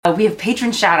We have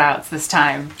patron shout-outs this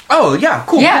time. Oh, yeah,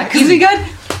 cool. Yeah, because we got patrons.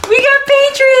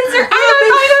 I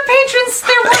got patrons.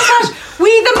 They're, oh my gosh. We,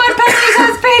 the Mud Peddlers,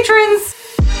 has patrons.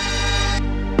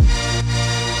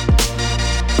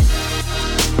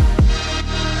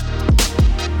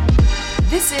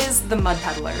 This is The Mud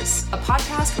Peddlers, a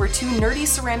podcast where two nerdy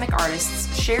ceramic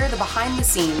artists share the behind the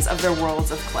scenes of their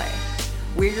worlds of clay.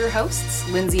 We're your hosts,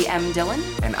 Lindsay M. Dillon.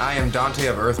 And I am Dante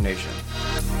of Earth Nation.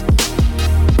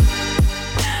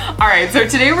 Alright, so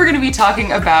today we're going to be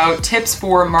talking about tips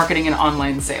for marketing an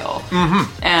online sale.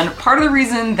 Mm-hmm. And part of the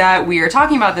reason that we are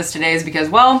talking about this today is because,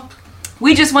 well,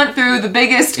 we just went through the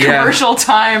biggest commercial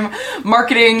time,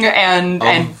 marketing and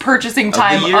purchasing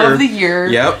time of the year.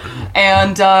 Yep.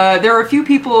 And there were a few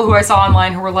people who I saw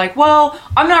online who were like, well,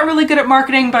 I'm not really good at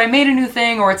marketing, but I made a new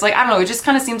thing. Or it's like, I don't know, it just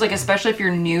kind of seems like, especially if you're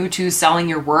new to selling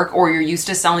your work or you're used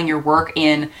to selling your work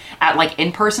at like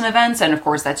in-person events. And of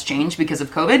course that's changed because of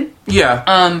COVID.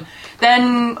 Yeah.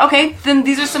 Then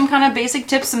these are some kind of basic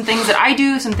tips, some things that I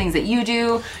do, some things that you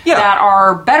do that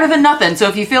are better than nothing. So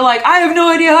if you feel like I have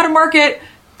no idea how to market,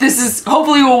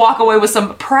 hopefully we'll walk away with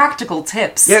some practical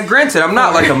tips. Yeah, granted, I'm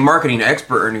not like a marketing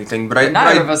expert or anything, but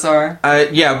neither of us are.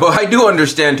 Yeah, but I do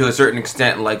understand to a certain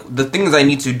extent, like, the things I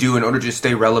need to do in order to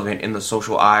stay relevant in the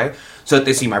social eye, so that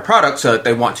they see my product, so that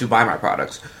they want to buy my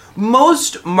products.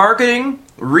 Most marketing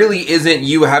really isn't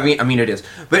you having, I mean it is,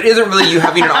 but it isn't really you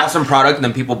having an awesome product and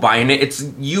then people buying it. It's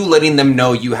you letting them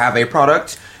know you have a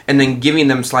product and then giving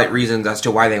them slight reasons as to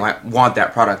why they want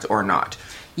that product or not.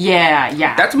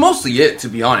 Yeah. That's mostly it, to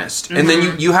be honest. Mm-hmm. And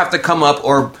then you have to come up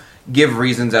or give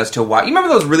reasons as to why. You remember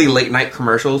those really late night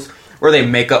commercials where they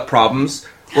make up problems?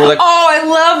 Where like, oh, I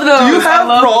love those. Do you have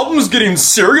problems getting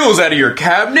cereals out of your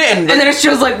cabinet? And then it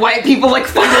shows like white people like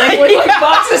fumbling with like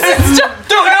boxes and stuff.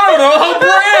 I don't know how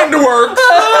brand works.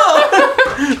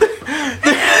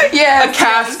 Yeah. A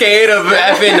cascade of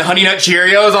effing Honey Nut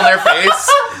Cheerios on their face.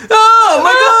 Oh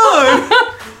my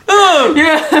god.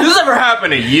 Yeah. Does this ever happen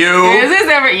to you? Is this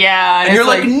ever? Yeah. And you're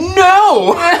like,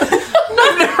 no!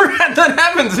 I've never had that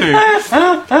happen to me.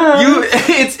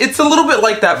 It's a little bit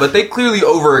like that, but they clearly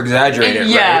over-exaggerate it,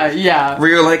 right? Yeah. Where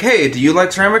you're like, hey, do you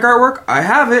like ceramic artwork? I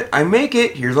have it. I make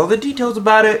it. Here's all the details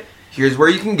about it. Here's where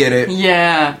you can get it.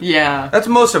 Yeah. That's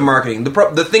most of marketing.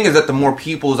 The thing is that the more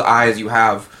people's eyes you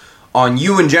have on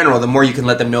you in general, the more you can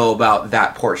let them know about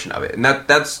that portion of it. And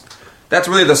that's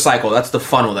really the cycle. That's the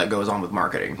funnel that goes on with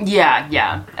marketing.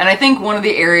 Yeah. And I think one of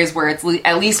the areas where it's,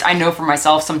 at least I know for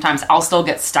myself, sometimes I'll still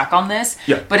get stuck on this.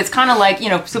 Yeah. But it's kind of like,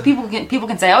 so people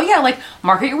can say, oh yeah, like,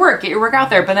 market your work, get your work out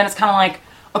there. But then it's kind of like,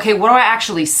 okay, what do I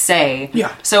actually say?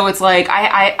 Yeah. So it's like,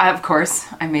 I of course,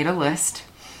 I made a list.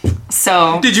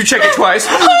 So. Did you check it twice?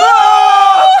 He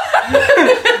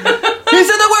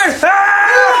said the word!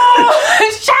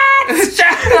 Shut!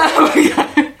 Oh my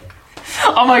god.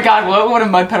 Oh my god, what would a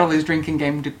Mud Peddlers drinking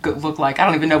game look like? I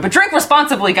don't even know. But drink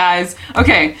responsibly, guys.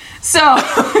 Okay, so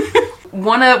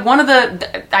one of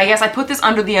the, I guess I put this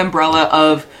under the umbrella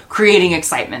of creating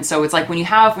excitement. So it's like when you're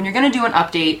going to do an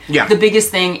update, the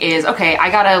biggest thing is, okay, I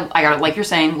gotta, like you're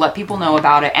saying, let people know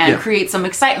about it and create some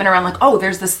excitement around like, oh,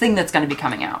 there's this thing that's going to be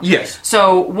coming out. Yes.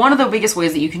 So one of the biggest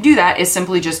ways that you can do that is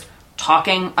simply just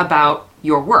talking about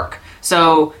your work.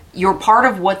 So your part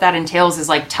of what that entails is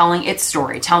like telling its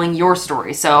story, telling your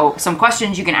story. So some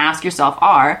questions you can ask yourself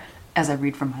are, as I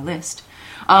read from my list,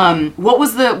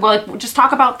 just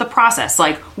talk about the process.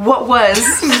 Like, what was...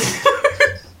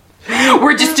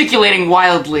 We're gesticulating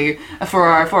wildly for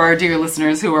our dear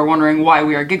listeners who are wondering why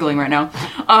we are giggling right now.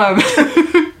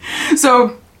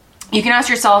 So you can ask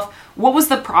yourself, what was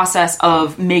the process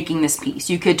of making this piece?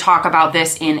 You could talk about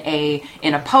this in a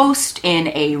post, in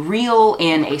a reel,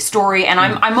 in a story, and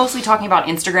I'm mostly talking about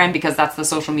Instagram because that's the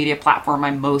social media platform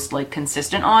I'm most like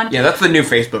consistent on. Yeah, that's the new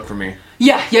Facebook for me.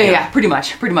 Yeah. Pretty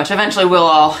much. Eventually, we'll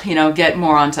all get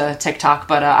more onto TikTok,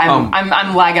 but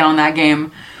I'm lagging on that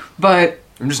game. But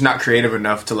I'm just not creative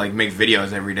enough to like make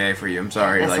videos every day for you. I'm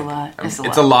sorry. That's like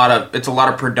a lot. It's a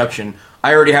lot of production.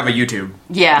 I already have a YouTube.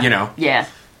 Yeah. Yeah.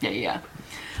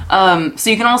 So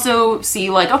you can also see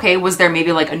like, okay, was there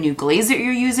maybe like a new glaze that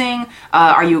you're using?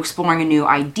 Are you exploring a new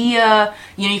idea?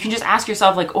 You can just ask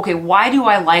yourself like, okay, why do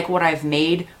I like what I've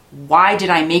made? Why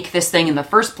did I make this thing in the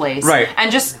first place? Right.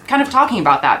 And just kind of talking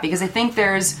about that because I think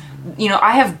there's,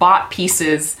 I have bought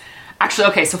pieces. Actually,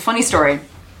 okay, so funny story.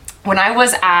 When I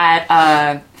was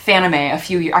at Fanime a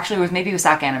few years, actually it was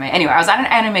SAC Anime. Anyway, I was at an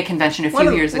anime convention a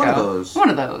few years ago. One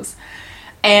of those.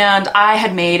 And I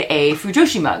had made a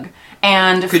Fujoshi mug.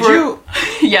 And could you?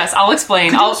 Yes, I'll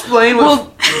explain. I'll explain.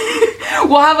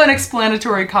 We'll have an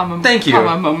explanatory comma. Thank you.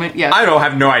 Comma moment. Yes. I don't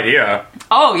have no idea.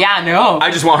 Oh yeah, no. I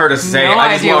just want her to say.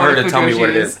 I just want her to tell me what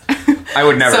it is. I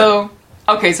would never. So,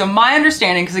 okay, so my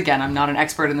understanding, because again, I'm not an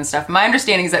expert in this stuff, my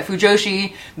understanding is that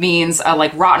fujoshi means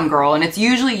like rotten girl, and it's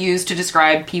usually used to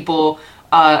describe people,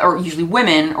 or usually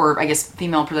women, or I guess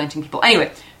female presenting people.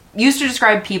 Anyway, used to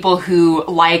describe people who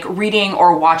like reading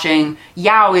or watching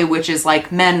yaoi, which is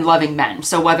like men loving men.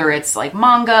 So whether it's like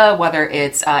manga, whether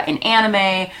it's an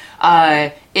anime,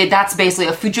 that's basically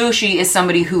a fujoshi is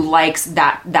somebody who likes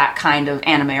that kind of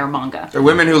anime or manga. They're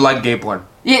women who like gay porn.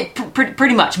 Yeah,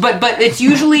 pretty much. But it's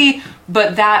usually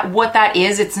what that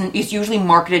is. It's usually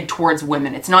marketed towards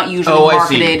women. It's not usually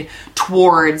marketed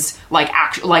towards like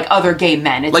other gay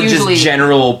men. It's like usually just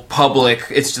general public.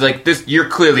 It's like this. You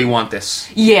clearly want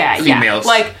this. Yeah, females.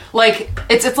 Yeah. Like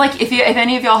it's like if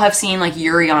any of y'all have seen like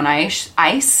Yuri on Ice.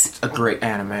 It's a great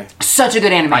anime. Such a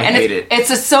good anime. I hate it.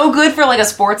 It's so good for like a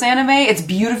sports anime. It's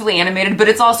beautifully animated, but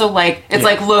it's also like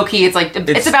like low key. It's like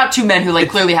it's about two men who like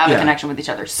clearly have a connection with each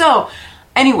other. So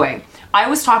anyway, I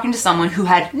was talking to someone who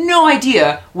had no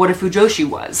idea what a fujoshi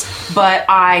was, but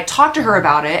I talked to her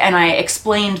about it and I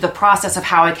explained the process of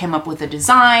how I came up with the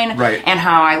design and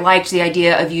how I liked the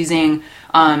idea of using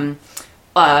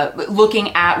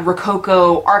looking at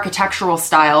Rococo architectural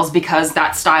styles, because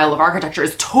that style of architecture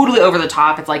is totally over the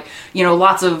top. It's like,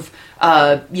 lots of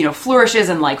flourishes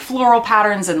and like floral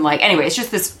patterns and like, anyway, it's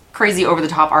just this crazy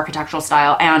over-the-top architectural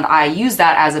style, and I use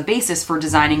that as a basis for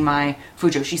designing my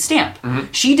fujoshi stamp.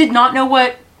 Mm-hmm. She did not know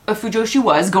what a fujoshi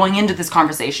was going into this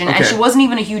conversation, and she wasn't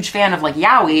even a huge fan of like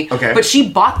yaoi, but she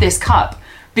bought this cup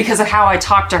because of how I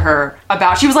talked to her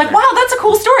about. She was like, wow, that's a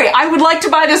cool story, I would like to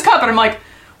buy this cup. And I'm like,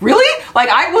 really? Like,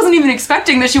 I wasn't even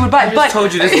expecting that she would buy it. I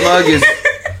told you this mug is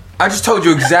I just told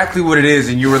you exactly what it is,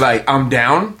 and you were like, I'm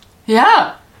down.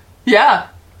 Yeah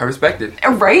I respect it.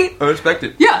 Right? I respect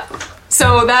it. Yeah.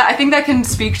 So I think that can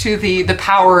speak to the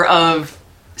power of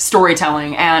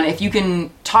storytelling, and if you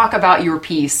can talk about your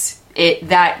piece,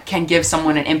 that can give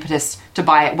someone an impetus to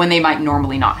buy it when they might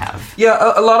normally not have.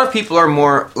 Yeah, a lot of people are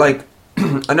more like,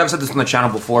 I never said this on the channel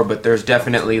before, but there's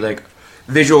definitely like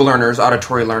visual learners,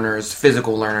 auditory learners,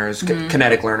 physical learners,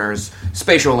 kinetic learners,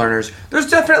 spatial learners. There's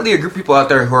definitely a group of people out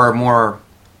there who are more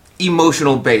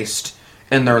emotional based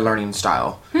in their learning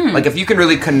style. Like if you can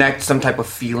really connect some type of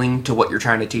feeling to what you're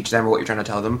trying to teach them or what you're trying to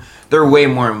tell them, they're way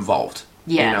more involved.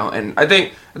 Yeah. And I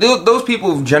think those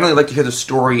people generally like to hear the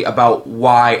story about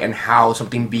why and how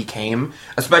something became,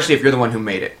 especially if you're the one who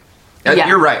made it. Yeah.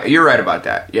 You're right about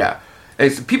that. Yeah.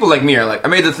 It's, people like me are like, I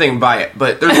made the thing, buy it.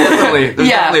 But there's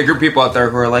definitely a group of people out there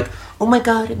who are like, oh my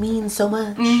god, it means so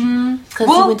much because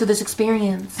you went through this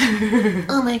experience.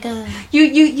 Oh my god.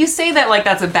 You say that like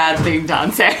that's a bad thing,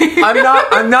 Dante.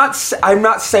 I'm not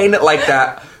saying it like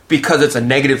that because it's a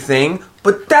negative thing,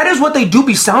 but that is what they do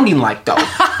be sounding like, though.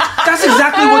 That's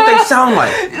exactly what they sound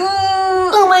like.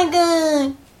 Oh my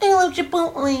god, I love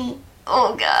Chipotle.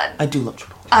 Oh god, I do love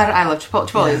Chipotle. I love Chipotle.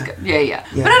 Chipotle is good. Yeah.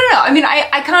 But I don't know. I mean,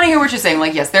 I kind of hear what you're saying.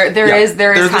 Like, yes, there is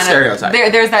kind of stereotype.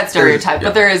 There's that stereotype,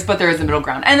 but there is a middle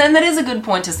ground. And then that is a good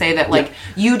point to say that like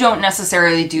you don't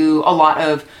necessarily do a lot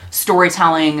of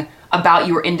storytelling about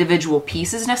your individual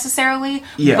pieces necessarily,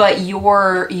 but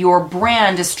your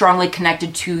brand is strongly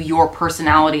connected to your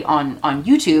personality on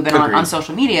YouTube and on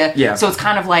social media. Yeah. So it's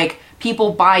kind of like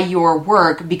people buy your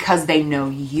work because they know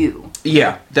you.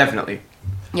 Yeah, definitely.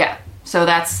 Yeah. So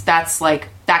that's like,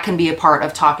 that can be a part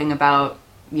of talking about,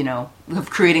 of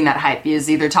creating that hype, is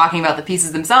either talking about the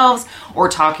pieces themselves or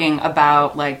talking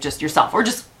about like just yourself or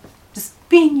just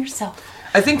being yourself.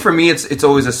 I think for me, it's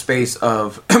always a space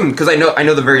of, because I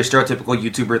know the very stereotypical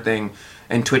YouTuber thing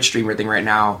and Twitch streamer thing right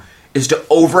now is to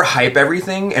overhype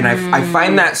everything, and I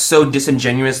find that so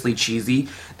disingenuously cheesy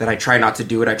that I try not to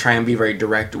do it. I try and be very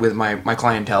direct with my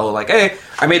clientele, like, hey,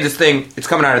 I made this thing, it's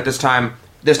coming out at this time.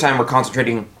 This time we're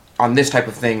concentrating on this type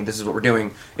of thing. This is what we're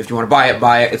doing. If you want to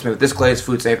buy it. It's made with this glaze,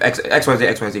 food safe,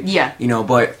 XYZ. Yeah.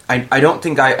 But I don't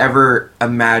think I ever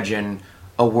imagine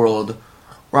a world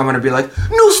where I'm going to be like,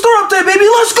 new store update, baby,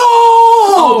 let's go!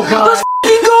 Oh, God. Let's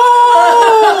f***ing go!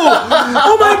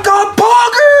 Oh, my God,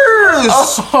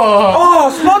 poggers!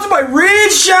 Oh, sponsored by Red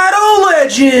Shadow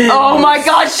Legends! Oh, my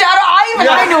God, Shadow!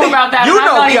 I know about that. I'm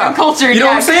not even cultured. You know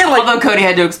what I'm saying? Like, although Cody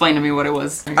had to explain to me what it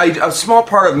was. A small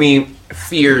part of me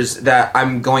fears that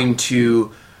I'm going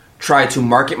to try to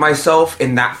market myself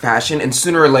in that fashion and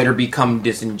sooner or later become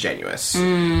disingenuous.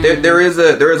 There is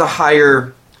a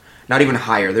higher... Not even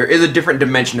higher. There is a different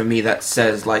dimension of me that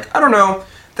says, like, I don't know,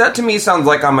 that to me sounds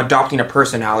like I'm adopting a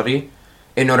personality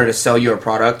in order to sell you a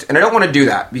product, and I don't want to do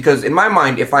that, because in my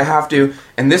mind, if I have to,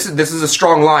 and this is a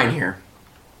strong line here,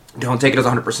 don't take it as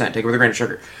 100%, take it with a grain of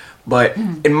sugar, But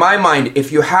in my mind,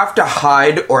 if you have to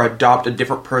hide or adopt a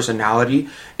different personality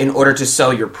in order to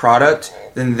sell your product,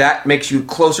 then that makes you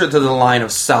closer to the line of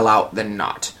sellout than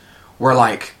not. Where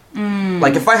like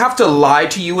if I have to lie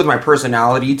to you with my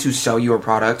personality to sell you a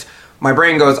product, my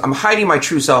brain goes, I'm hiding my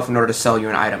true self in order to sell you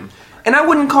an item. And I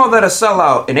wouldn't call that a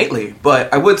sellout innately,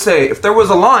 but I would say if there was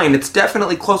a line, it's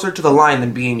definitely closer to the line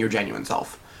than being your genuine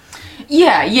self.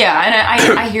 Yeah,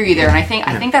 and I hear you there, and I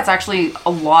think that's actually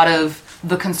a lot of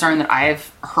the concern that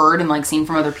I've heard and like seen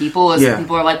from other people is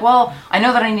people are like, well, I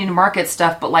know that I need to market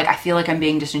stuff, but like I feel like I'm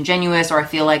being disingenuous, or I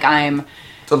feel like I'm.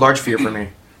 It's a large fear for me.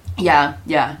 Yeah.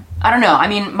 I don't know. I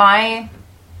mean, my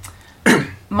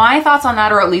thoughts on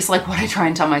that, or at least like what I try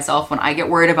and tell myself when I get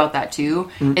worried about that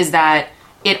too, is that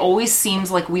it always seems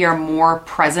like we are more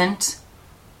present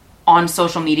on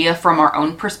social media from our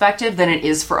own perspective than it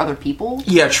is for other people.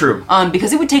 Yeah, true.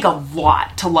 Because it would take a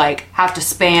lot to like have to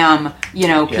spam,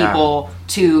 people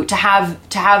to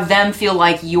have them feel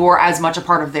like you're as much a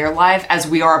part of their life as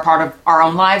we are a part of our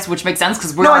own lives, which makes sense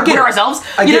because we're ourselves.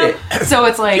 I get it. So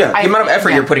it's like the amount of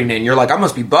effort you're putting in, you're like, I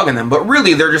must be bugging them, but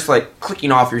really they're just like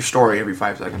clicking off your story every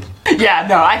 5 seconds. Yeah,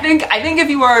 no, I think if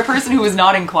you are a person who is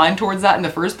not inclined towards that in the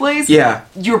first place,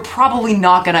 you're probably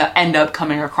not gonna end up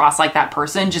coming across like that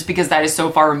person just because that is so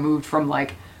far removed from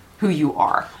like who you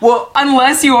are. Well,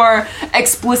 unless you are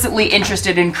explicitly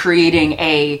interested in creating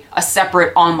a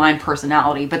separate online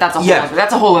personality, but that's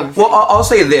a whole other thing. Well, I'll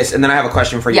say this, and then I have a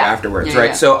question for you afterwards, right?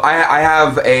 Yeah. So I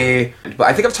have but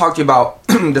I think I've talked to you about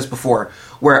this before,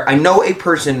 where I know a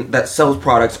person that sells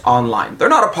products online. They're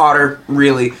not a potter,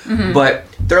 really, but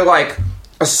they're like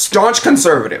a staunch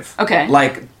conservative. Okay.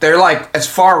 Like, they're like as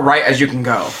far right as you can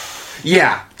go.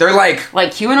 Yeah, they're like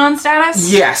QAnon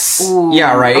status? Yes. Ooh,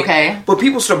 yeah, right? Okay. But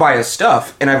people still buy his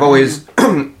stuff, and I've always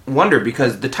wondered,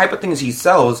 because the type of things he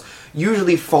sells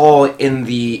usually fall in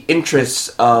the interests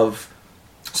of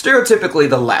stereotypically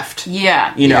the left.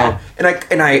 Yeah. You know? Yeah.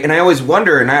 And I always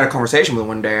wonder, and I had a conversation with him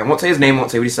one day, I won't say his name,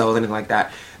 won't say what he sells, anything like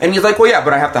that. And he's like, well, yeah,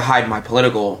 but I have to hide my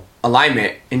political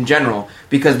alignment in general,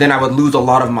 because then I would lose a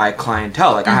lot of my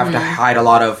clientele. Like, I have to hide a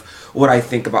lot of what I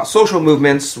think about social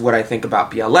movements, what I think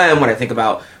about BLM, what I think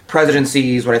about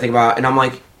presidencies, what I think about, and I'm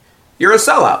like, you're a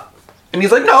sellout. And he's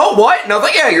like, no, what? And I was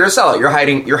like, yeah, you're a sellout.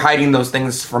 You're hiding those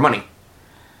things for money.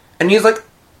 And he's like,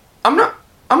 I'm not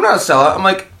a sellout. I'm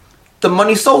like, the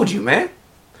money sold you, man.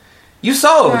 You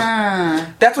sold.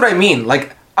 That's what I mean.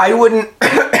 Like, I wouldn't.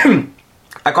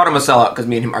 I called him a sellout because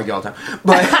me and him argue all the time.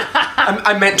 But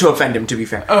I meant to offend him, to be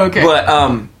fair. Okay. But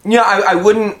I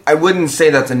wouldn't say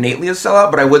that's innately a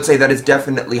sellout, but I would say that it's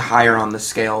definitely higher on the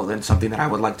scale than something that I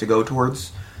would like to go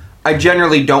towards. I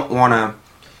generally don't want to.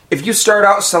 If you start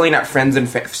out selling to friends and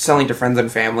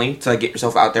family to get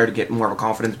yourself out there to get more of a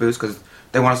confidence boost because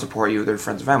they want to support you, they're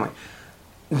friends and family,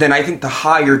 then I think the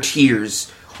higher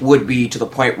tiers would be to the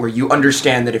point where you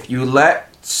understand that if you let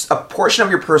a portion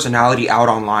of your personality out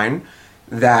online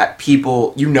that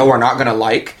people are not going to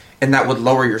like, and that would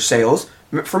lower your sales.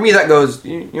 For me, that goes,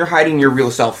 you're hiding your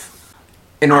real self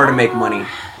in order to make money.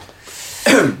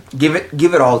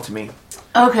 Give it all to me.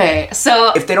 Okay,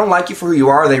 so if they don't like you for who you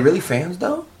are they really fans,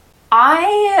 though?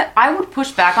 I would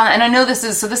push back on it, and I know this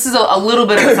is a little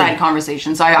bit of a side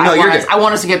conversation, so I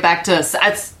want us to get back to,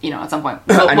 at some point.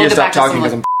 I need to stop talking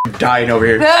because I'm dying over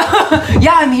here.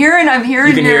 Yeah, I'm hearing.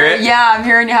 You can hear it? Yeah, I'm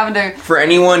hearing you having to. For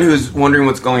anyone who's wondering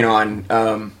what's going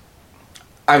on,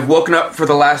 I've woken up for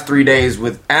the last 3 days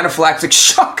with anaphylactic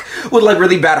shock with like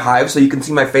really bad hives, so you can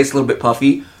see my face a little bit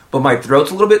puffy, but my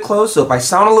throat's a little bit closed, so if I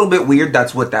sound a little bit weird,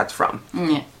 that's what that's from.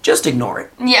 Yeah. Just ignore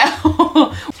it. Yeah.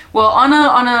 Well, on a,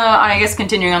 I guess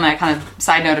continuing on that kind of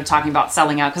side note of talking about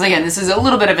selling out, because again, this is a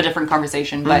little bit of a different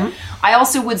conversation, but I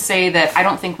also would say that I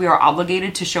don't think we are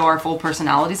obligated to show our full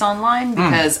personalities online,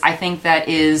 because I think that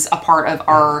is a part of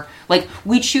our, like,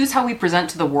 we choose how we present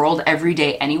to the world every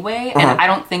day anyway, and I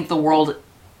don't think the world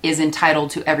is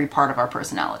entitled to every part of our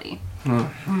personality.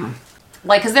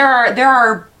 Like, because there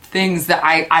are things that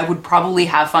I would probably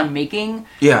have fun making.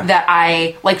 Yeah. That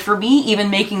I, like, for me, even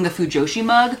making the Fujoshi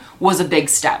mug was a big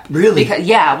step. Really?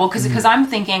 Because I'm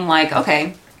thinking, like,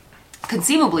 okay,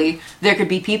 conceivably, there could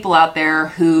be people out there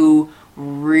who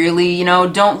really,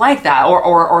 don't like that,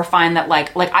 or find that,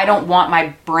 like, I don't want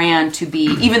my brand to be,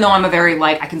 even though I'm a very,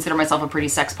 like, I consider myself a pretty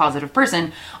sex positive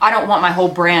person, I don't want my whole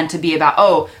brand to be about,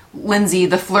 oh, Lindsay,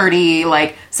 the flirty,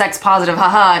 like, sex positive,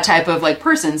 haha, type of, like,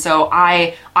 person. So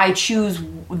I choose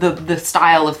the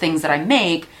style of things that I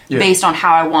make based on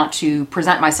how I want to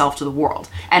present myself to the world.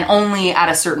 And only at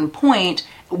a certain point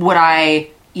would I,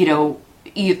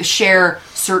 share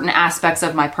certain aspects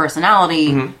of my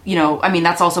personality. I mean,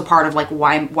 that's also part of, like,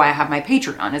 why I have my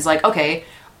Patreon. Is like, okay,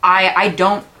 I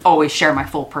don't always share my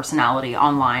full personality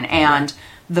online, and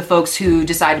the folks who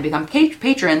decide to become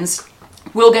patrons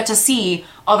will get to see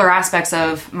other aspects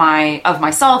of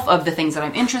myself, of the things that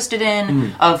I'm interested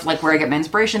in, of like where I get my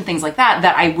inspiration, things like that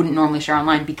I wouldn't normally share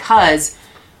online, because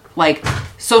like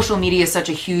social media is such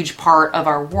a huge part of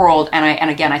our world, and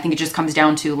again I think it just comes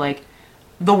down to like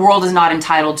the world is not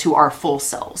entitled to our full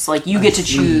selves. Like you get to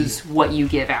choose what you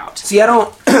give out. See, I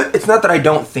don't. It's not that I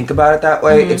don't think about it that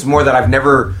way. It's more that I've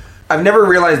never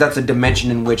realized that's a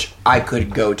dimension in which I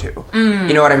could go to.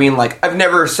 You know what I mean? Like I've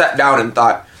never sat down and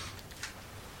thought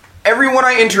everyone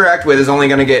I interact with is only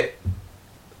going to get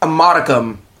a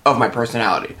modicum of my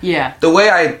personality. Yeah. The way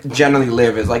I generally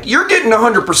live is like you're getting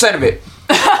 100% of it,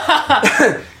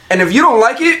 and if you don't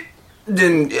like it,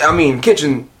 then I mean,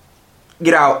 kitchen.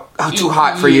 Get out! Too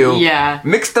hot for you. Yeah.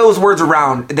 Mix those words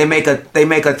around. They make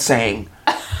a saying.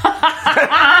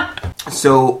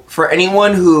 So, for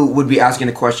anyone who would be asking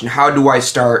the question, how do I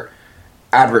start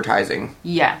advertising?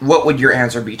 Yeah. What would your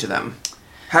answer be to them?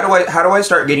 How do I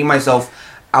start getting myself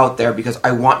out there because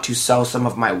I want to sell some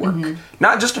of my work,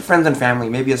 not just to friends and family,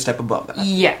 maybe a step above that.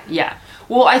 Yeah.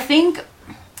 Well, I think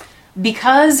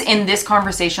because in this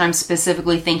conversation I'm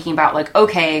specifically thinking about like,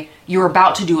 okay, you're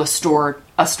about to do a store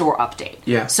update.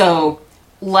 Yeah. So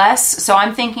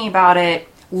I'm thinking about it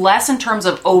less in terms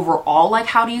of overall, like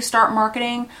how do you start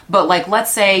marketing, but like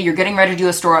let's say you're getting ready to do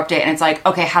a store update and it's like,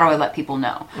 okay, how do I let people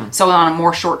know? So on a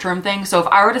more short-term thing. So if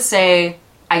I were to say,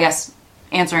 I guess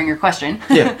answering your question,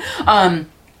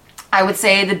 I would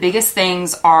say the biggest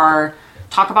things are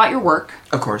talk about your work.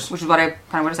 Of course. Which is what I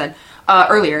kind of would have said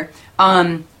earlier.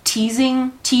 Tease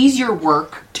your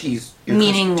work. Tease your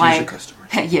meaning tease like your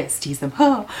customers. Yes, tease them.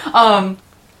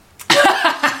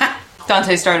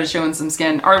 Dante started showing some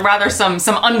skin, or rather some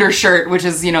undershirt, which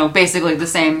is, you know, basically the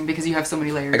same because you have so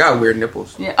many layers. I got weird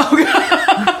nipples. Yeah. Oh,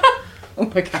 God. Oh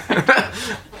my God.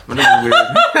 Weird.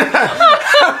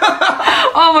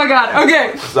 Oh my God.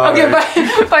 Okay. Sorry.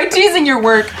 Okay. By teasing your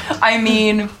work, I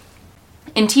mean,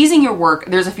 in teasing your work,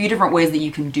 there's a few different ways that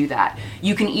you can do that.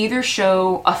 You can either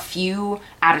show a few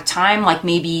at a time, like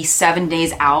maybe 7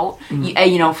 days out.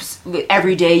 You know,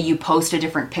 every day you post a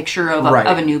different picture of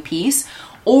a new piece.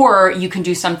 Or you can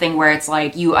do something where it's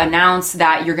like you announce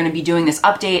that you're going to be doing this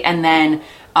update, and then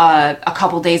a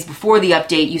couple days before the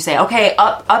update you say, okay,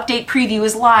 update preview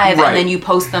is live, and then you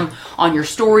post them on your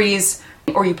stories,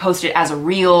 or you post it as a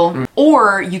reel.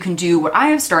 Or you can do what I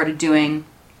have started doing,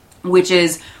 which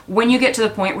is when you get to the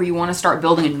point where you want to start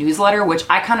building a newsletter, which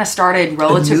I kind of started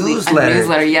relatively... A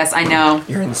newsletter, yes, I know.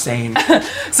 You're insane.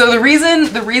 So the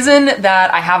reason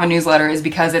that I have a newsletter is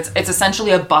because it's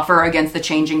essentially a buffer against the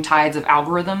changing tides of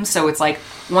algorithms. So it's like,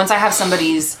 once I have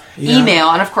somebody's email,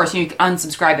 and of course you can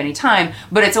unsubscribe anytime,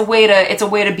 but it's a way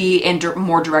to be in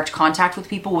more direct contact with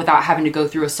people without having to go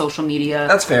through a social media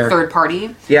That's fair. third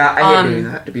party. Yeah, I hate doing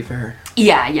that, to be fair.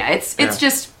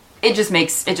 It just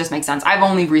makes sense. I've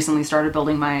only recently started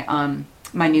building my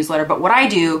my newsletter, but what I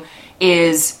do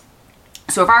is,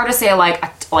 so if I were to say like a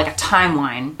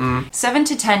timeline, 7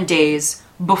 to 10 days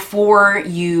before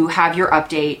you have your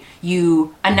update,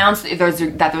 you announce that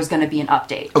there's going to be an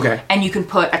update. Okay. And you can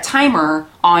put a timer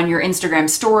on your Instagram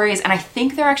stories, and I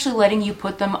think they're actually letting you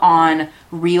put them on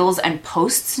reels and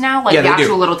posts now, like the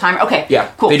actual little timer. Okay.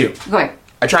 Yeah, cool. they do. Go ahead.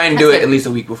 I try and do it at least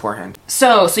a week beforehand.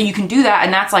 So you can do that,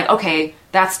 and that's like, okay,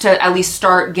 that's to at least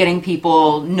start getting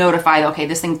people notified, okay,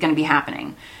 this thing's going to be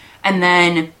happening. And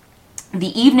then the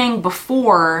evening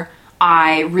before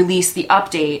I release the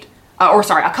update,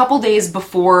 a couple days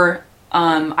before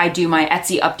I do my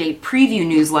Etsy update preview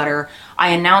newsletter,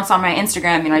 I announce on my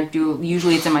Instagram, and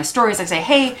usually it's in my stories, I say,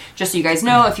 hey, just so you guys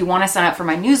know, if you want to sign up for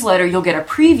my newsletter, you'll get a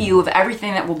preview of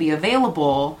everything that will be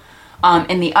available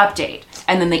in the update.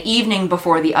 And then the evening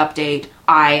before the update,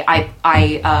 I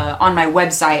on my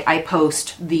website, I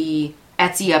post the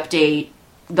Etsy update,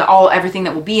 everything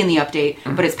that will be in the update,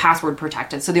 but it's password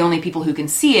protected. So the only people who can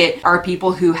see it are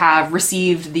people who have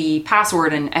received the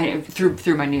password and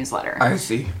through my newsletter. I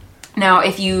see. Now,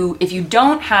 if you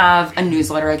don't have a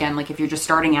newsletter, again, like if you're just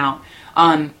starting out,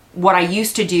 what I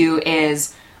used to do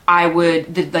is I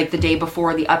would, the day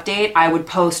before the update, I would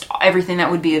post everything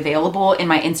that would be available in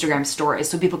my Instagram stories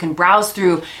so people can browse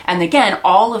through. And again,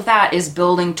 all of that is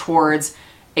building towards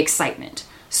excitement.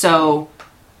 So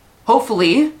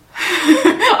hopefully,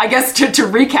 I guess to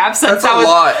recap, since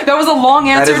that was a long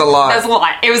answer. That is a lot. That's a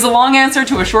lot. It was a long answer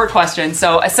to a short question.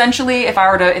 So essentially, if I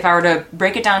were to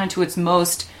break it down into its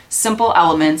most simple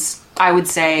elements, I would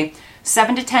say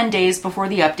 7 to 10 days before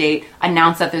the update,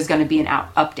 announce that there's going to be an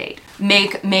update.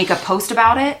 Make a post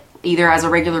about it, either as a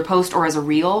regular post or as a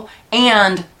reel,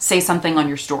 and say something on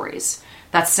your stories.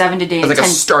 That's 7 to days. As like a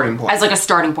starting point. As like a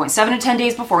starting point. 7 to 10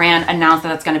 days beforehand, announce that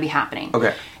that's going to be happening.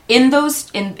 Okay. In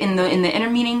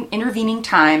the intervening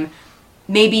time,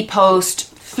 maybe post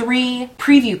 3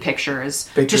 preview pictures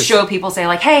to show people, say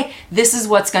like, hey, this is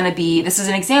what's going to be, this is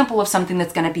an example of something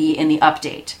that's going to be in the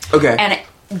update. Okay. And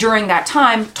during that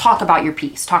time, talk about your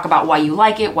piece. Talk about why you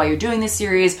like it, why you're doing this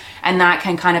series, and that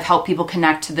can kind of help people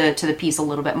connect to the piece a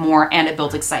little bit more, and it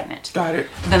builds excitement. Got it.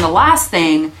 Then the last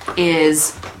thing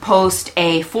is post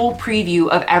a full preview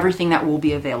of everything that will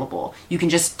be available. You can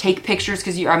just take pictures,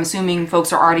 because I'm assuming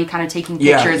folks are already kind of taking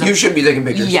pictures. Yeah, you should be taking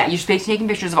pictures. Yeah, you should be taking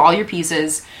pictures of all your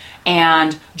pieces,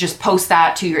 and just post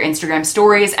that to your Instagram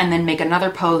stories, and then make another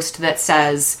post that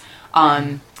says,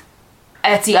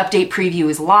 Etsy update preview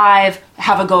is live.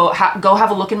 Go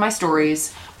have a look in my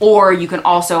stories, or you can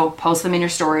also post them in your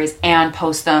stories and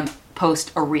post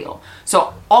a reel.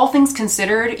 So all things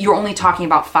considered, you're only talking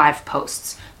about 5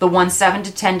 posts. The one 7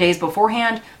 to 10 days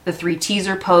beforehand, the 3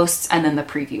 teaser posts, and then the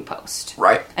preview post.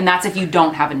 Right. And that's if you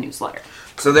don't have a newsletter.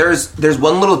 So there's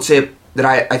one little tip that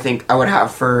I think I would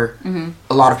have for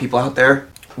a lot of people out there.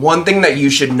 One thing that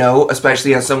you should know,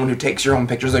 especially as someone who takes your own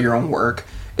pictures of your own work,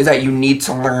 is that you need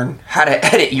to learn how to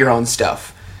edit your own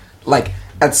stuff. Like,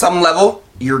 at some level,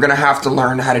 you're going to have to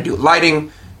learn how to do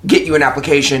lighting, get you an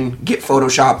application, get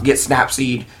Photoshop, get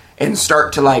Snapseed, and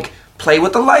start to, like, play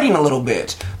with the lighting a little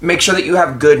bit. Make sure that you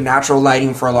have good natural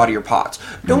lighting for a lot of your pots.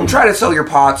 Don't try to sell your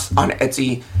pots on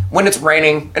Etsy when it's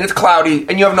raining and it's cloudy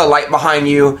and you have no light behind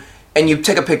you and you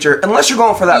take a picture, unless you're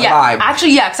going for that vibe.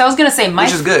 Actually, yeah, because I was going to say,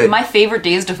 which is good. My favorite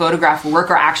days to photograph work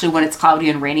are actually when it's cloudy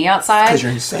and rainy outside. Because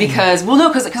you're insane. Because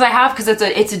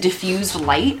it's a diffused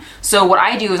light. So what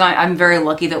I do is I'm very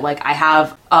lucky that, like, I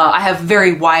have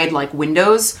very wide, like,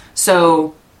 windows.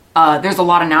 So there's a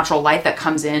lot of natural light that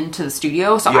comes into the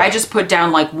studio. So I just put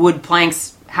down, like, wood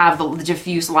planks, have the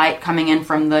diffuse light coming in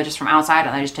from outside, and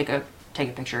I just take a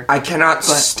picture. I cannot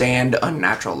stand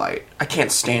unnatural light. I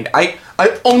can't stand I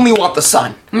only want the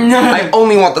sun. I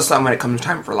only want the sun when it comes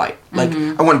time for light. Like,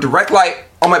 I want direct light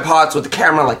on my pots with the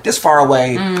camera, like, this far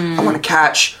away. I want to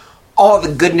catch all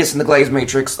the goodness in the glaze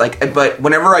matrix. Like, but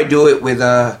whenever I do it with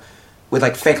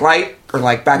like fake light or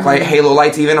like backlight, halo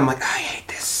lights even, I'm like, I hate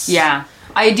this. Yeah.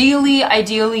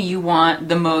 Ideally, you want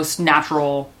the most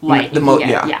natural light.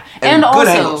 Yeah. And good also,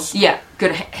 angles.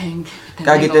 good.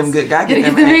 Gotta get them good. Gotta get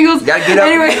them angles. Gotta get up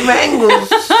them angles.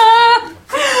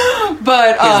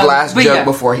 But his last joke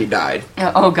before he died.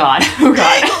 Oh God.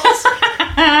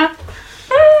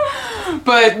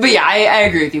 But yeah, I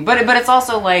agree with you. But it's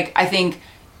also, like, I think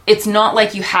it's not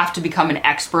like you have to become an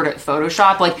expert at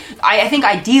Photoshop. Like, I think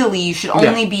ideally you should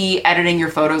only be editing your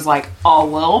photos, like, a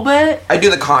little bit. I do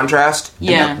the contrast.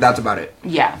 Yeah. And that's about it.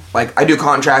 Yeah. Like, I do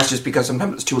contrast just because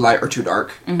sometimes it's too light or too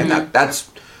dark. And that's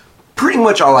pretty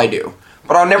much all I do.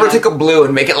 But I'll never take a blue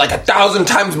and make it like 1,000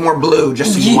 times more blue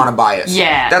just so you want to buy it.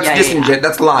 Yeah. That's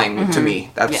That's lying to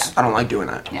me. I don't like doing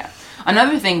that. Yeah.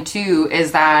 Another thing, too,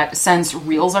 is that since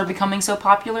Reels are becoming so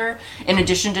popular, in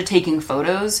addition to taking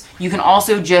photos, you can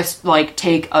also just, like,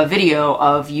 take a video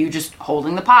of you just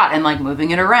holding the pot and, like,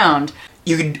 moving it around.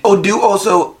 You do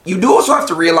also have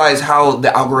to realize how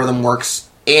the algorithm works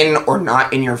in or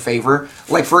not in your favor.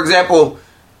 Like, for example,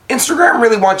 Instagram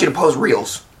really wants you to post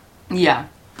Reels. Yeah.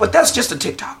 But that's just a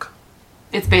TikTok.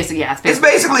 It's basically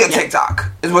a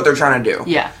TikTok, is what they're trying to do.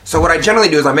 Yeah. So what I generally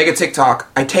do is I make a TikTok,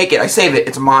 I take it, I save it,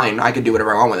 it's mine, I can do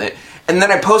whatever I want with it, and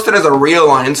then I post it as a reel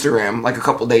on Instagram, like, a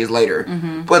couple days later.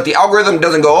 But the algorithm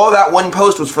doesn't go, oh, that one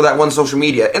post was for that one social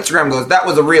media. Instagram goes, that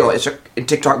was a reel, and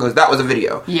TikTok goes, that was a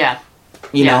video. Yeah.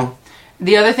 You know?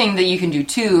 The other thing that you can do,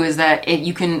 too, is that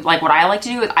you can, like, what I like to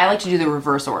do is I like to do the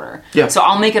reverse order. Yeah. So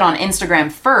I'll make it on Instagram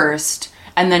first,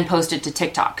 and then post it to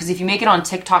TikTok. Because if you make it on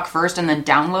TikTok first and then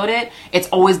download it, it's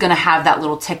always going to have that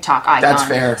little TikTok icon. That's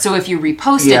fair. So if you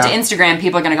repost it to Instagram,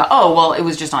 people are going to go, oh, well, it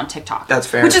was just on TikTok. That's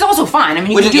fair. Which is also fine. I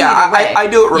mean, you can do it either way. I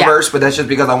do it reverse, but that's just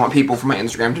because I want people from my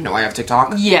Instagram to know I have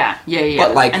TikTok. Yeah.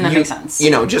 But, like, and that makes sense. You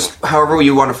know, just however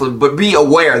you want to flip, but be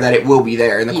aware that it will be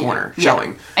there in the corner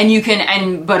showing. And you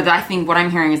can, but I think what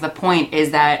I'm hearing is the point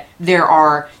is that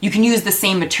you can use the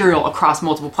same material across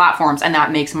multiple platforms, and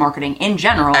that makes marketing in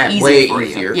general easier for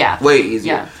you. Yeah. Way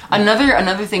easier. Yeah.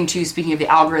 Another thing, too, speaking of the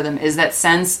algorithm, is that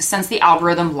since the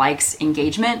algorithm likes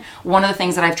engagement, one of the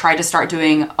things that I've tried to start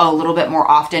doing a little bit more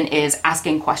often is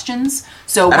asking questions.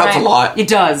 So that helps a lot. It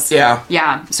does. Yeah.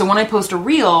 Yeah. So when I post a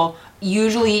reel,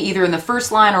 usually either in the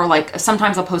first line or, like,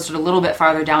 sometimes I'll post it a little bit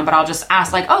farther down, but I'll just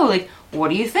ask, like, oh, like, what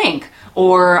do you think?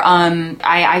 Or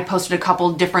I posted a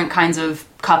couple different kinds of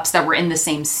cups that were in the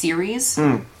same series.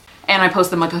 And I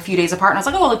post them, like, a few days apart. And I was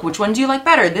like, oh, like, which one do you like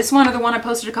better? This one or the one I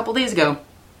posted a couple days ago?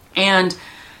 And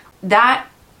that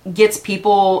gets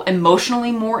people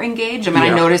emotionally more engaged. I mean,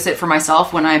 I notice it for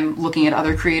myself when I'm looking at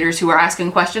other creators who are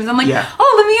asking questions. I'm like,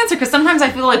 oh, let me answer. Because sometimes I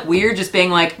feel like weird just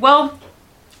being like, well,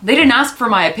 they didn't ask for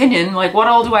my opinion. Like, what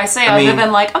all do I say other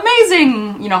than like,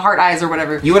 amazing, heart eyes or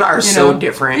whatever. You and I are so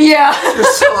different. Yeah. You're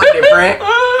so different.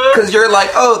 Because you're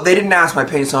like, oh, they didn't ask my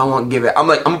opinion, so I won't give it. I'm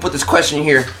like, I'm going to put this question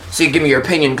here so you give me your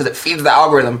opinion because it feeds the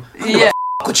algorithm. I don't give a f***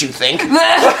 what you think.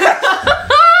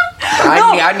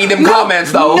 I need them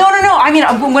comments though. No. I mean,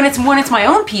 when it's my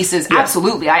own pieces,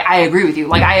 absolutely, I agree with you.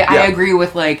 Like, I agree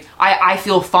with like I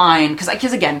feel fine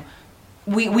because again,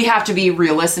 we have to be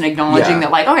realists in acknowledging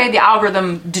that like, okay, the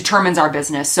algorithm determines our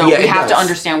business, so we have to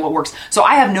understand what works. So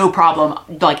I have no problem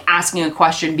like asking a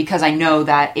question because I know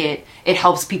that it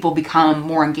helps people become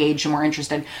more engaged and more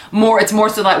interested. It's more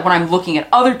so that when I'm looking at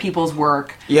other people's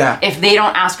work, if they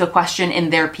don't ask a question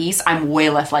in their piece, I'm way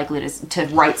less likely to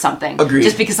write something. Agreed.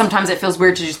 Just because sometimes it feels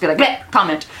weird to just be like, bleh,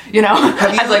 comment,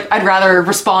 I'd rather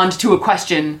respond to a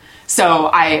question. So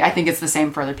I think it's the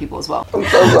same for other people as well.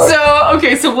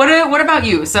 So what about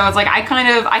you? So it's like I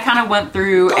kind of went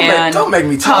through don't make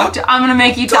me talk. I'm gonna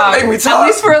make you talk. Don't make me talk. At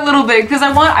least for a little bit, because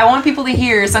I want people to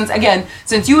hear, since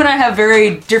you and I have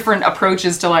very different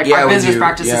approaches to like our business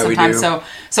practices sometimes.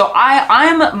 So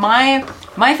I'm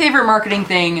my favorite marketing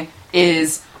thing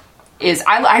is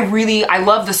I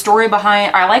love the story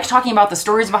behind. I like talking about the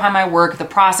stories behind my work, the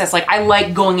process. Like I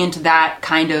like going into that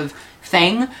kind of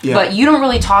thing, but you don't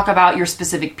really talk about your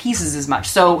specific pieces as much.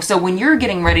 So when you're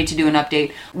getting ready to do an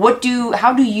update,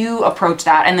 how do you approach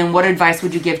that? And then what advice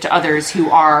would you give to others who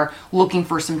are looking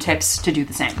for some tips to do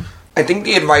the same? I think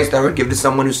the advice that I would give to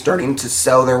someone who's starting to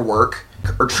sell their work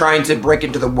or trying to break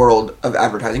into the world of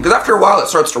advertising, because after a while it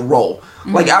starts to roll.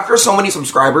 Mm-hmm. Like after so many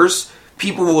subscribers,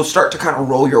 people will start to kind of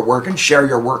roll your work and share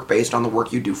your work based on the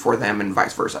work you do for them and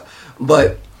vice versa.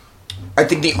 But I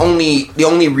think the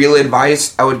only real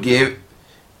advice I would give,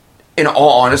 in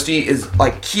all honesty, is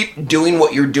like keep doing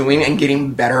what you're doing and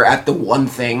getting better at the one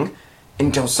thing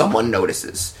until someone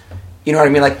notices. You know what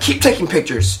I mean? Like keep taking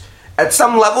pictures. At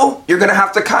some level, you're gonna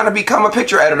have to kind of become a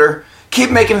picture editor.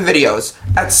 Keep making videos.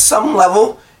 At some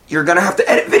level, you're gonna have to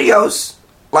edit videos.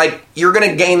 Like you're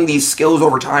gonna gain these skills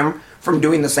over time from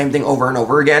doing the same thing over and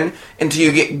over again until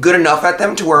you get good enough at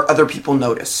them to where other people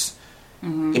notice.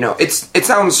 Mm-hmm. You know, it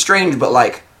sounds strange, but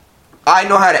like I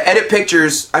know how to edit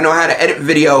pictures, I know how to edit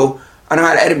video, I know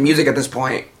how to edit music at this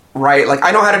point, right? Like I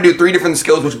know how to do 3 different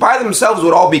skills, which by themselves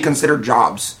would all be considered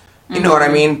jobs. You know what I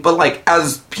mean? But like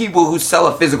as people who sell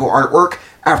a physical artwork,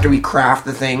 after we craft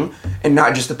the thing and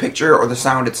not just the picture or the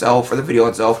sound itself or the video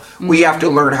itself, we have to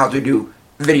learn how to do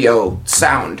video,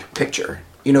 sound, picture.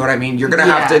 You know what I mean? You're going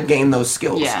to have to gain those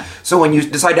skills. Yeah. So when you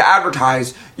decide to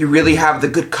advertise, you really have the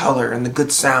good color and the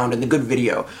good sound and the good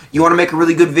video. You want to make a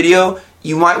really good video,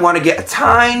 you might want to get a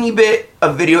tiny bit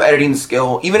of video editing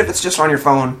skill, even if it's just on your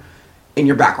phone in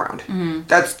your background. Mm-hmm.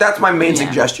 That's my main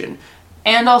suggestion.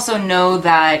 And also know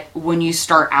that when you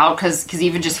start out, because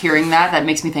even just hearing that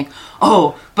makes me think,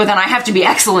 oh, but then I have to be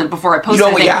excellent before I post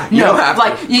anything. You don't have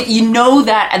like, to. You know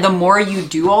that the more you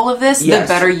do all of this, the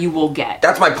better you will get.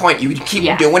 That's my point. You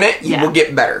keep doing it, you will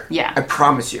get better. Yeah. I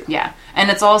promise you. Yeah. And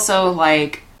it's also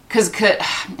like, because,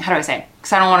 how do I say it?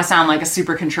 Because I don't want to sound like a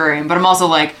super contrarian, but I'm also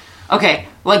like, okay,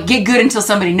 like get good until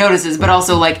somebody notices, but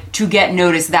also like to get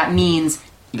noticed, that means...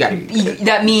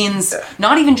 that means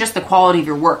not even just the quality of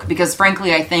your work, because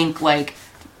frankly I think like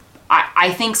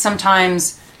I think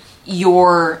sometimes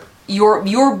your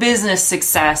business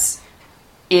success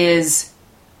is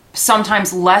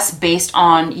sometimes less based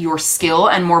on your skill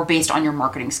and more based on your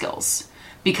marketing skills,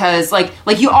 because like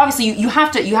you obviously you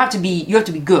have to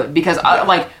be good, because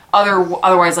like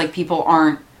otherwise like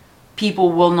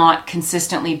people will not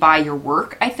consistently buy your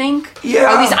work, I think. Yeah. Or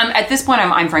at least at this point,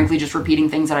 I'm frankly just repeating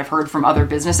things that I've heard from other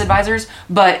business advisors.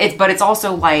 But it's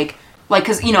also like,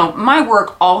 because, you know, my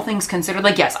work, all things considered,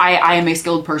 like, yes, I am a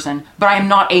skilled person, but I am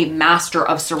not a master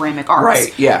of ceramic arts.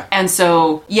 Right, yeah. And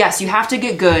so, yes, you have to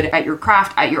get good at your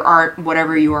craft, at your art,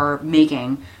 whatever you are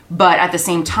making. But at the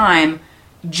same time,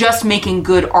 just making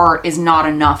good art is not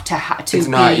enough to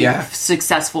be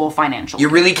successful financially. You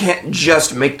really can't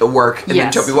just make the work and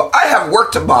then tell people, I have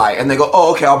work to buy, and they go,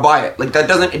 oh, okay, I'll buy it. Like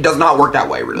it does not work that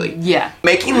way, really. Yeah.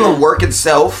 Making the work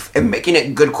itself and making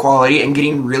it good quality and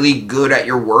getting really good at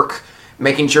your work,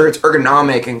 making sure it's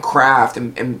ergonomic and craft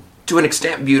and to an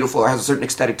extent beautiful or has a certain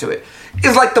aesthetic to it,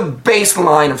 is like the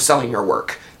baseline of selling your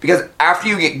work. Because after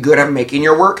you get good at making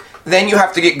your work, then you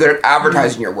have to get good at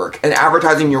advertising your work. And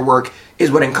advertising your work is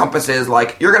what encompasses,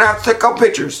 like, you're going to have to take a couple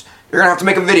pictures. You're going to have to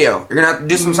make a video. You're going to have to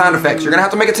do some sound effects. You're going to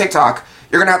have to make a TikTok.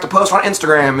 You're going to have to post on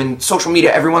Instagram and social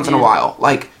media every once in a while.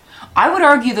 Like... I would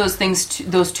argue those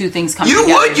two things come You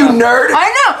together. would, you nerd! I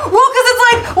know. Well, because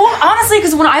it's like, honestly,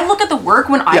 because when I look at the work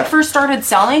when I first started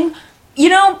selling, you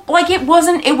know, like it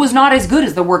was not as good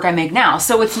as the work I make now.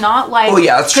 So it's not like. Oh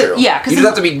yeah, that's true. Yeah, because you just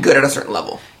have to be good at a certain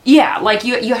level. Yeah, like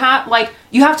you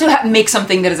have to make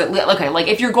something that is okay. Like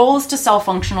if your goal is to sell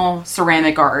functional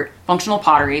ceramic art, functional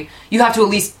pottery, you have to at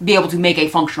least be able to make a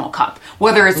functional cup.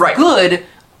 Whether it's good,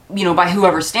 you know, by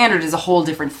whoever's standard is a whole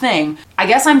different thing. I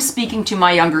guess I'm speaking to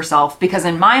my younger self because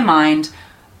in my mind,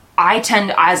 I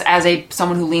tend, as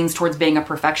someone who leans towards being a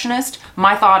perfectionist,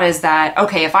 my thought is that,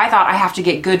 okay, if I thought I have to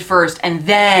get good first and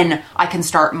then I can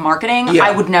start marketing, I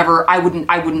wouldn't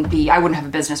have a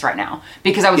business right now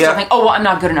because I would still think, oh, well, I'm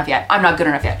not good enough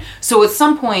yet. So at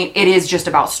some point it is just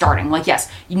about starting. Like, yes,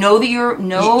 you know that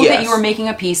that you are making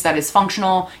a piece that is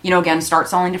functional, you know, again, start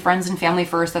selling to friends and family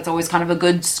first. That's always kind of a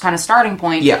good kind of starting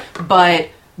point. Yeah. But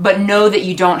know that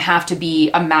you don't have to be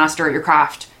a master at your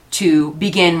craft to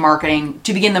begin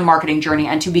the marketing journey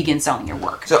and to begin selling your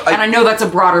work. And I know that's a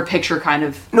broader picture kind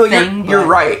of thing. You're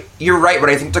right. You're right, but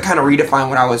I think to kind of redefine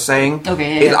what I was saying,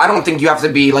 I don't think you have to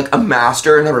be like a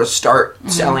master in order to start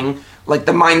selling. Like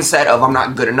the mindset of I'm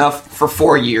not good enough for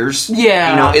 4 years, you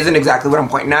know, isn't exactly what I'm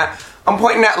pointing at. I'm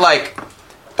pointing at like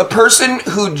the person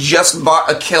who just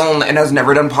bought a kiln and has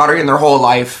never done pottery in their whole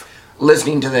life,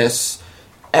 listening to this,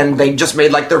 and they just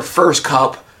made like their first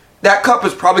cup. That cup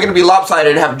is probably going to be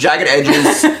lopsided and have jagged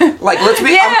edges. Like, let's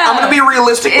be... I'm going to be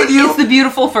realistic with you. It's the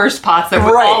beautiful first pots that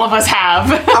all of us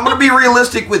have. I'm going to be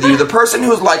realistic with you. The person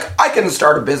who's like, I can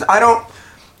start a business. I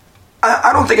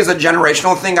don't think it's a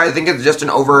generational thing. I think it's just an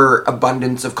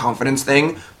overabundance of confidence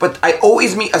thing. But I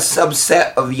always meet a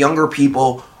subset of younger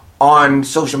people on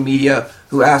social media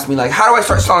who ask me, like, how do I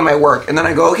start selling my work? And then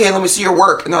I go, okay, let me see your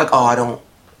work. And they're like, oh,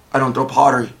 I don't throw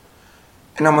pottery.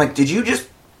 And I'm like, do you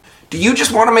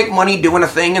just want to make money doing a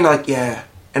thing? And they're like, yeah.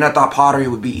 And I thought pottery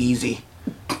would be easy.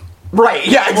 Right,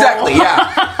 yeah, exactly,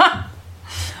 yeah.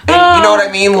 And you know what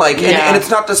I mean? Like, and it's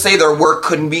not to say their work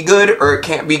couldn't be good or it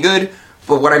can't be good,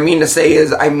 but what I mean to say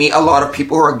is I meet a lot of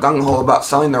people who are gung-ho about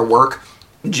selling their work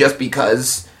just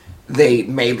because they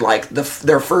made, like,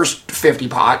 their first 50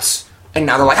 pots, and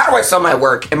now they're like, how do I sell my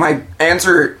work? And my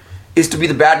answer is to be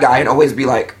the bad guy and always be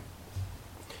like,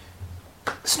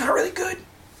 it's not really good.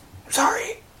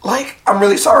 Sorry. Like, I'm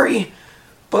really sorry,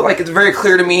 but, like, it's very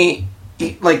clear to me,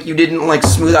 like, you didn't, like,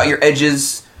 smooth out your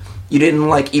edges, you didn't,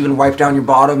 like, even wipe down your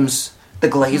bottoms, the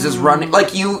glaze is running,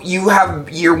 like, you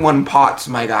have year one pots,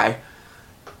 my guy,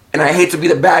 and I hate to be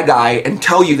the bad guy and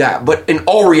tell you that, but in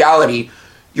all reality,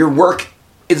 your work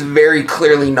is very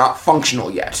clearly not functional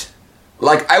yet.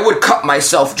 Like, I would cut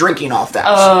myself drinking off that.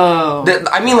 Oh.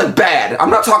 I mean, like, bad.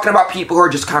 I'm not talking about people who are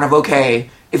just kind of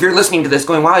okay. If you're listening to this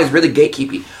going, wow, he's really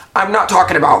gatekeepy. I'm not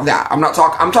talking about that.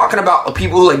 I'm talking about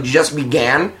people who, like, just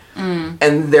began,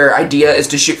 and their idea is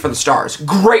to shoot for the stars.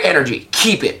 Great energy.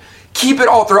 Keep it. Keep it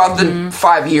all throughout the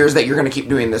 5 years that you're going to keep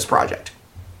doing this project.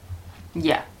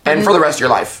 Yeah. And for the rest of your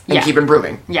life. And keep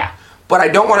improving. Yeah. But I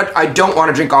don't want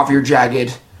to drink off your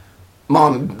jagged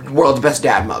mom, world's best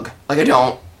dad mug. Like, I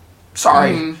don't.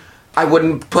 Sorry. I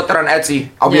wouldn't put that on Etsy.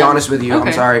 I'll be honest with you. Okay.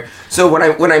 I'm sorry. So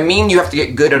when I mean you have to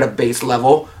get good at a base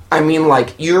level, I mean,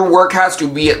 like, your work has to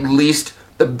be at least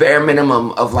the bare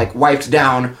minimum of, like, wiped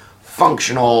down,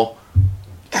 functional,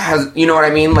 you know what I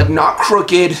mean? Like, not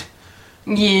crooked.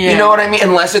 Yeah. You know what I mean?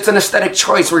 Unless it's an aesthetic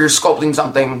choice where you're sculpting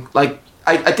something. Like,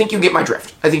 I think you get my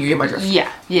drift.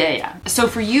 Yeah. So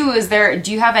for you,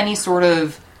 do you have any sort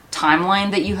of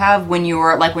timeline that you have when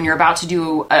you're about to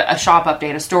do a shop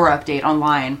update, a store update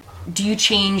online? Do you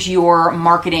change your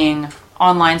marketing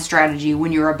online strategy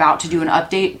when you're about to do an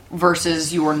update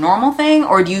versus your normal thing,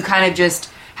 or do you kind of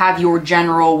just have your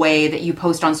general way that you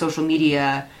post on social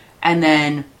media and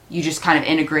then you just kind of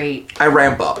integrate? I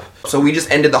ramp up. So we just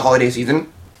ended the holiday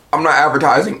season. I'm not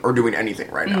advertising or doing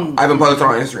anything right now. I haven't posted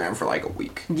on Instagram for like a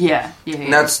week. Yeah.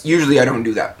 And that's usually I don't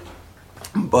do that.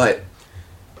 But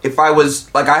if I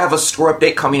was, like, I have a store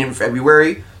update coming in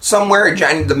February. Somewhere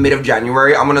in the mid of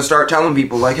January, I'm going to start telling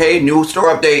people, like, hey, new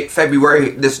store update, February,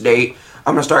 this date.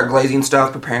 I'm going to start glazing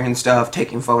stuff, preparing stuff,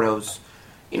 taking photos.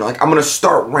 You know, like, I'm going to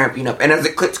start ramping up. And as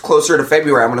it gets closer to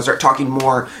February, I'm going to start talking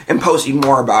more and posting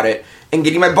more about it. And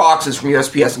getting my boxes from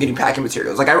USPS and getting packing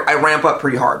materials. Like, I ramp up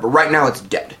pretty hard. But right now, it's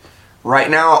dead. Right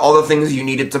now, all the things you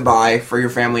needed to buy for your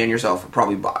family and yourself are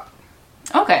probably bought.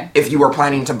 Okay. If you were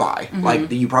planning to buy.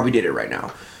 Like, you probably did it right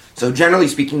now. So generally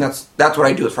speaking, that's what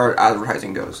I do as far as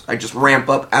advertising goes. I just ramp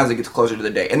up as it gets closer to the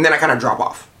day, and then I kind of drop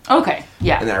off. Okay,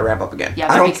 yeah. And then I ramp up again.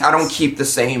 Yeah, I don't keep the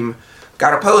same.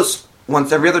 Gotta post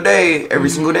once every other day, every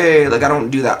single day. Like, I don't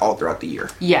do that all throughout the year.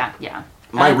 Yeah.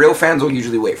 My real fans will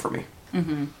usually wait for me.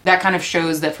 That kind of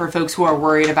shows that for folks who are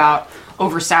worried about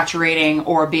oversaturating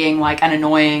or being like an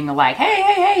annoying, like,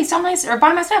 hey, sell my or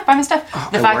buy my stuff.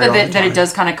 The fact that it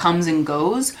does kind of comes and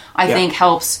goes, I think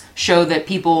helps show that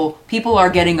people are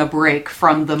getting a break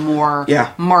from the more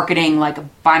marketing, like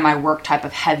buy my work type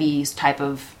of heavy type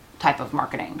of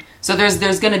marketing. So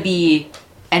there's going to be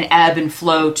an ebb and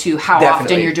flow to how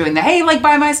often you're doing the, hey, like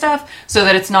buy my stuff, so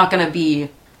that it's not going to be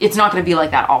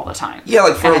like that all the time. Yeah,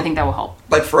 like and I think that will help.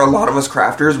 Like for a lot of us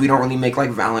crafters, we don't really make like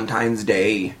Valentine's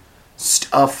Day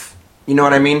stuff. You know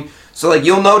what I mean? So like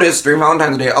you'll notice during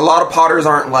Valentine's Day, a lot of potters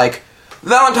aren't like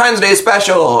Valentine's Day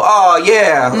special. Oh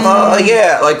yeah,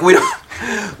 yeah. Like we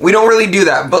don't really do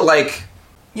that. But like,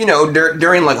 you know,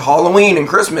 during like Halloween and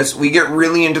Christmas, we get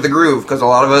really into the groove because a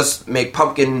lot of us make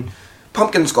pumpkin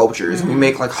sculptures. And we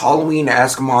make like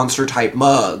Halloween-esque monster type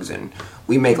mugs, and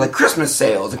we make like Christmas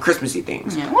sales and Christmassy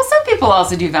things. Yeah. Well, some people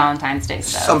also do Valentine's Day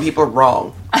stuff. Some people are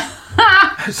wrong.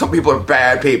 Some people are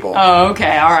bad people. Oh,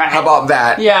 okay, all right. How about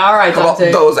that? Yeah, all right, How about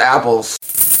those apples?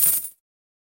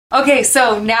 Okay,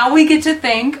 so now we get to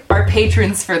thank our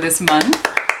patrons for this month.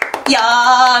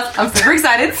 Yeah, I'm super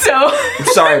excited. So I'm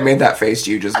sorry I made that face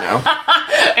to you just now.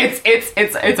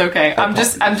 It's okay. I'm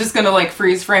just gonna like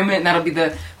freeze frame it, and that'll be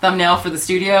the thumbnail for the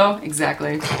studio.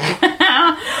 Exactly.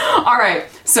 All right.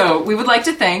 So we would like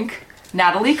to thank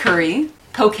Natalie Curry,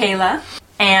 Kokayla,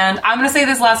 and I'm gonna say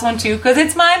this last one too because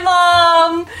it's my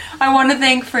mom. I want to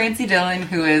thank Francie Dillon,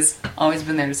 who has always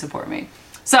been there to support me.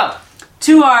 So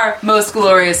to our most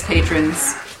glorious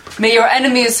patrons, may your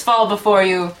enemies fall before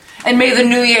you. And may the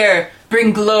new year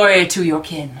bring glory to your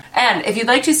kin. And if you'd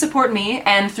like to support me,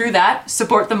 and through that,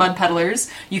 support the Mud Peddlers,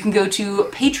 you can go to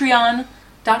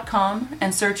patreon.com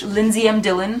and search Lindsay M.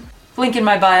 Dillon. Link in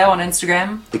my bio on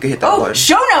Instagram. You can hit that button.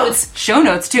 Show notes! Show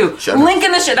notes, too. Link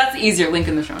in the show. That's easier. Link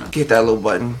in the show notes. Hit that little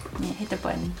button. Yeah, hit the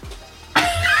button.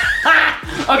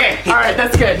 Okay, alright,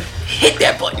 that's good. Hit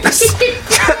that button.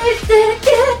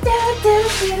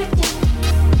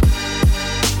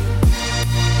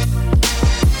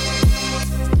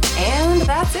 And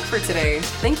that's it for today.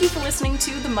 Thank you for listening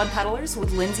to The Mud Peddlers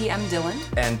with Lindsay M. Dillon.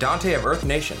 And Dante of Earth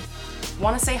Nation.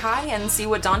 Want to say hi and see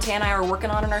what Dante and I are working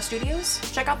on in our studios?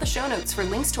 Check out the show notes for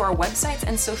links to our websites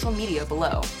and social media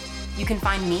below. You can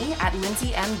find me at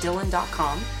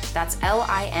lindsaymdillon.com. That's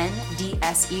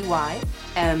LINDSEY,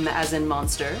 M as in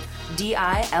monster,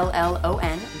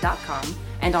 DILLON.com.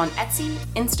 And on Etsy,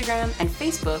 Instagram, and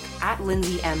Facebook at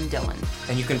Lindsay M. Dillon.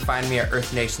 And you can find me at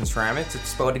Earth Nation Ceramics. It's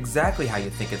spelled exactly how you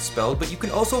think it's spelled, but you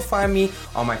can also find me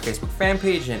on my Facebook fan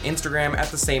page and Instagram at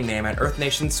the same name at Earth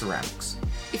Nation Ceramics.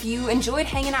 If you enjoyed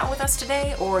hanging out with us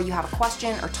today, or you have a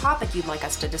question or topic you'd like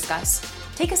us to discuss,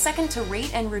 take a second to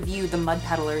rate and review the Mud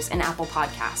Peddlers in Apple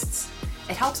Podcasts.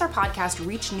 It helps our podcast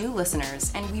reach new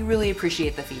listeners, and we really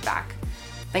appreciate the feedback.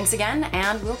 Thanks again,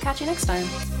 and we'll catch you next time.